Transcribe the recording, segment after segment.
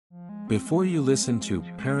Before you listen to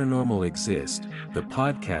Paranormal Exist, the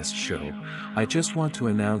podcast show, I just want to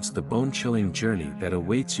announce the bone-chilling journey that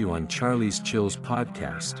awaits you on Charlie's Chills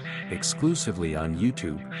podcast, exclusively on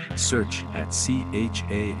YouTube. Search at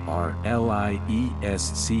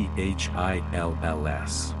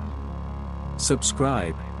CharlieSchills.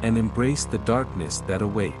 Subscribe, and embrace the darkness that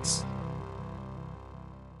awaits.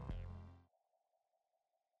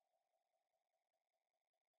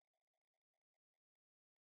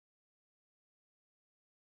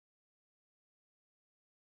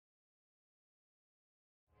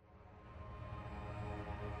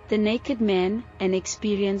 The Naked Man, an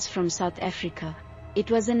experience from South Africa.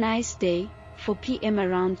 It was a nice day, 4 p.m.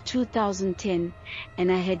 around 2010,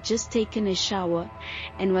 and I had just taken a shower,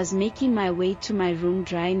 and was making my way to my room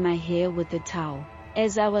drying my hair with a towel.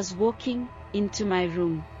 As I was walking into my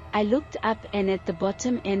room, I looked up, and at the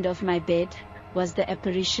bottom end of my bed was the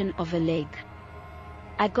apparition of a leg.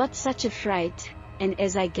 I got such a fright, and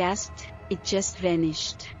as I gasped, it just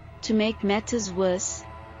vanished. To make matters worse,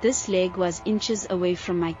 this leg was inches away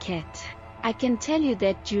from my cat. I can tell you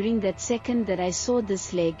that during that second that I saw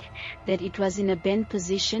this leg, that it was in a bent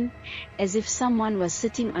position, as if someone was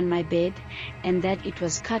sitting on my bed, and that it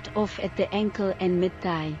was cut off at the ankle and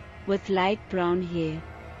mid-thigh, with light brown hair.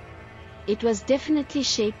 It was definitely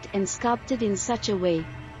shaped and sculpted in such a way,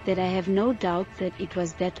 that I have no doubt that it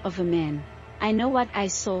was that of a man. I know what I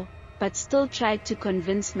saw, but still tried to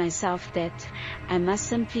convince myself that I must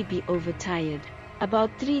simply be overtired.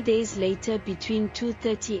 About 3 days later, between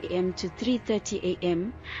 2:30 a.m. to 3:30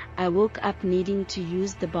 a.m., I woke up needing to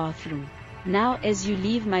use the bathroom. Now as you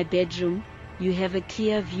leave my bedroom, you have a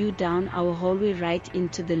clear view down our hallway right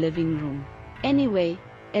into the living room. Anyway,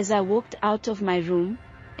 as I walked out of my room,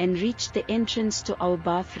 and reached the entrance to our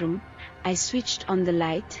bathroom, I switched on the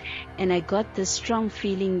light, and I got the strong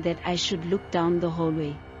feeling that I should look down the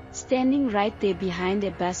hallway. Standing right there behind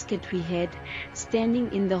a basket we had,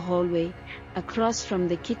 standing in the hallway, across from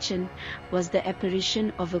the kitchen, was the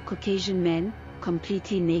apparition of a Caucasian man,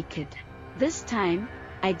 completely naked. This time,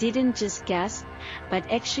 I didn't just gasp,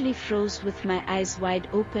 but actually froze with my eyes wide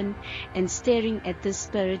open, and staring at this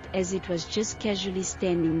spirit as it was just casually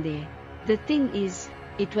standing there. The thing is,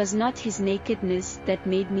 it was not his nakedness that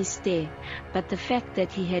made me stare, but the fact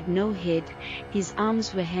that he had no head, his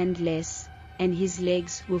arms were handless, and his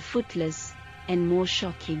legs were footless, and more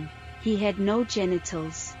shocking, he had no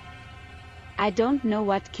genitals. I don't know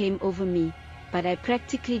what came over me, but I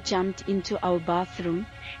practically jumped into our bathroom,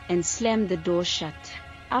 and slammed the door shut.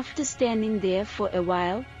 After standing there for a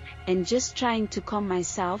while, and just trying to calm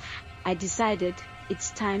myself, I decided,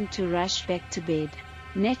 it's time to rush back to bed.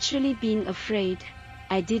 Naturally being afraid,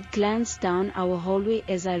 I did glance down our hallway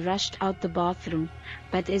as I rushed out the bathroom,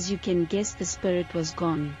 but as you can guess, the spirit was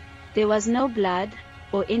gone. There was no blood,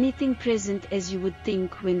 or anything present as you would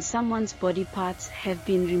think when someone's body parts have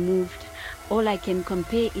been removed. All I can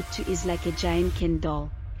compare it to is like a giant Ken doll.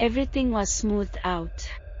 Everything was smoothed out.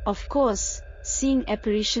 Of course, seeing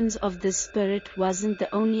apparitions of this spirit wasn't the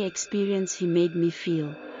only experience he made me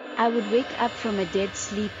feel. I would wake up from a dead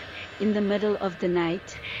sleep in the middle of the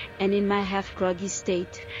night, and in my half-groggy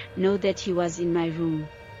state, know that he was in my room.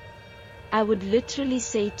 I would literally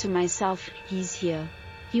say to myself, he's here.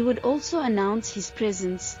 He would also announce his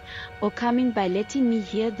presence, or coming by letting me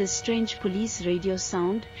hear the strange police radio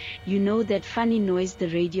sound, you know that funny noise the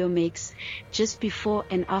radio makes, just before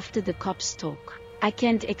and after the cops talk. I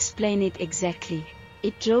can't explain it exactly.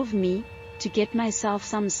 It drove me to get myself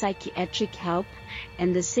some psychiatric help,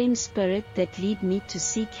 and the same spirit that led me to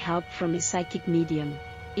seek help from a psychic medium.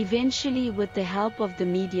 Eventually, with the help of the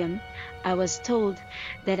medium, I was told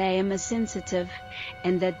that I am a sensitive,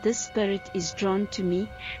 and that this spirit is drawn to me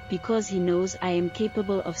because he knows I am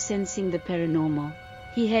capable of sensing the paranormal.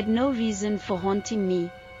 He had no reason for haunting me,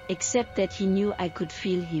 except that he knew I could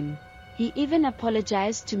feel him. He even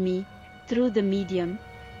apologized to me, through the medium,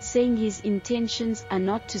 saying his intentions are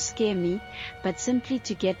not to scare me, but simply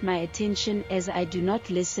to get my attention, as I do not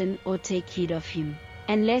listen or take heed of him,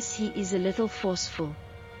 unless he is a little forceful.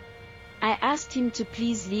 I asked him to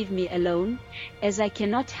please leave me alone, as I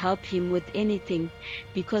cannot help him with anything,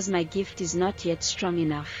 because my gift is not yet strong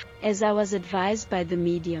enough, as I was advised by the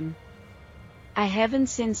medium. I haven't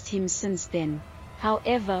sensed him since then.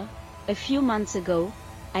 However, a few months ago,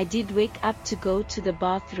 I did wake up to go to the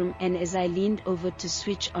bathroom, and as I leaned over to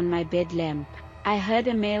switch on my bed lamp, I heard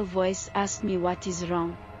a male voice ask me what is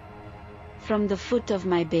wrong, from the foot of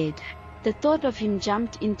my bed. The thought of him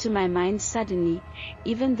jumped into my mind suddenly,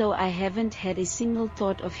 even though I haven't had a single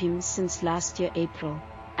thought of him since last year April.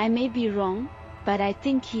 I may be wrong, but I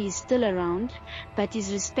think he is still around, but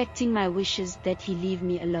is respecting my wishes that he leave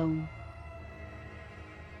me alone.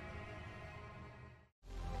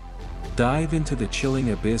 Dive into the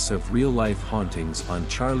chilling abyss of real-life hauntings on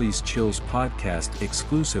Charlie's Chills podcast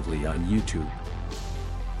exclusively on YouTube.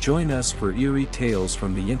 Join us for eerie tales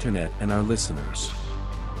from the internet and our listeners.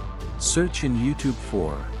 Search in YouTube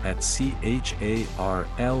for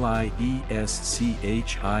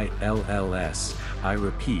 @CharliesChills. I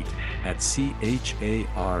repeat,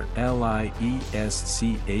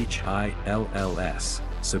 @CharliesChills.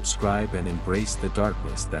 Subscribe and embrace the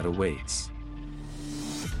darkness that awaits.